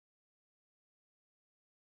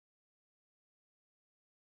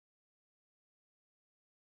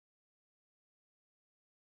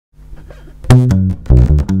Today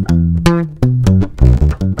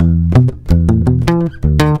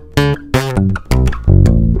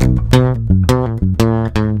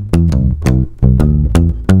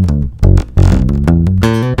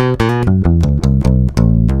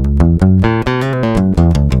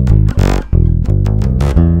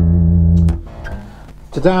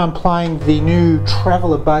I'm playing the new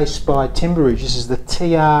Traveller bass by Timberidge. This is the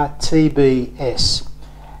TR-TBS,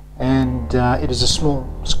 and it is a small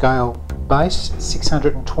scale bass,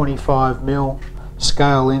 625mm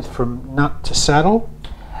scale length from nut to saddle,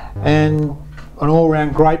 and an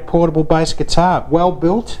all-round great portable bass guitar, well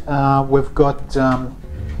built. We've got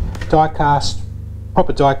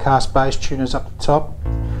proper die-cast bass tuners up the top,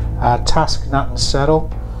 TUSQ Nut and saddle.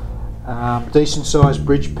 Decent sized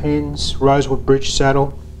bridge pins, rosewood bridge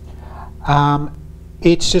saddle.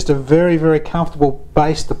 It's just a very comfortable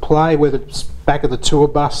bass to play, whether it's back of the tour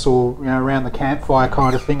bus or around the campfire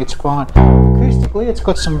kind of thing. It's fine. Acoustically, it's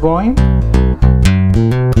got some volume.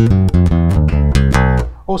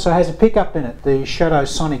 Also has a pickup in it, the Shadow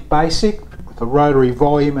Sonic Basic, with a rotary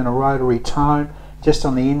volume and a rotary tone just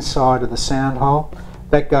on the inside of the sound hole.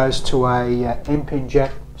 That goes to a M-pin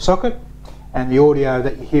jack socket, and the audio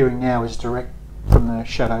that you're hearing now is direct from the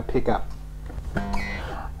Shadow pickup.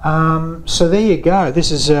 So there you go.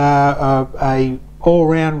 This is a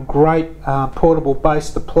all-round great portable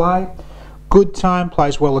bass to play. Good tone,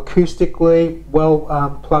 plays well acoustically,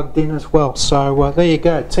 well plugged in as well. So there you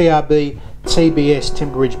go, TRB TBS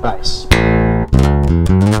Timberidge bass.